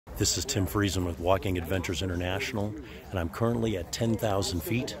This is Tim Friesen with Walking Adventures International, and I'm currently at 10,000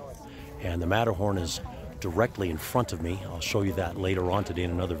 feet, and the Matterhorn is directly in front of me. I'll show you that later on today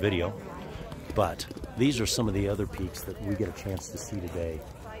in another video. But these are some of the other peaks that we get a chance to see today.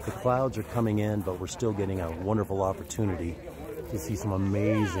 The clouds are coming in, but we're still getting a wonderful opportunity to see some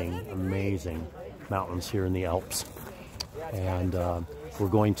amazing mountains here in the Alps. And we're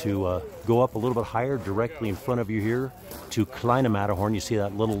going to go up a little bit higher directly in front of you here to Kleine Matterhorn. You see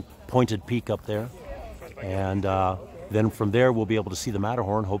that little pointed peak up there. And then from there we'll be able to see the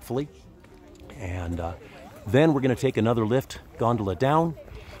Matterhorn, hopefully. And then we're going to take another lift gondola down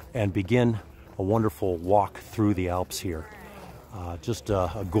and begin a wonderful walk through the Alps here. Just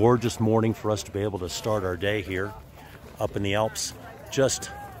a gorgeous morning for us to be able to start our day here up in the Alps,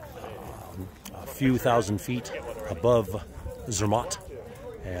 just a few thousand feet above Zermatt.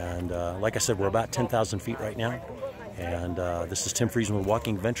 And like I said, we're about 10,000 feet right now. And this is Tim Friesen with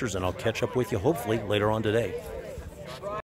Walking Adventures, and I'll catch up with you hopefully later on today.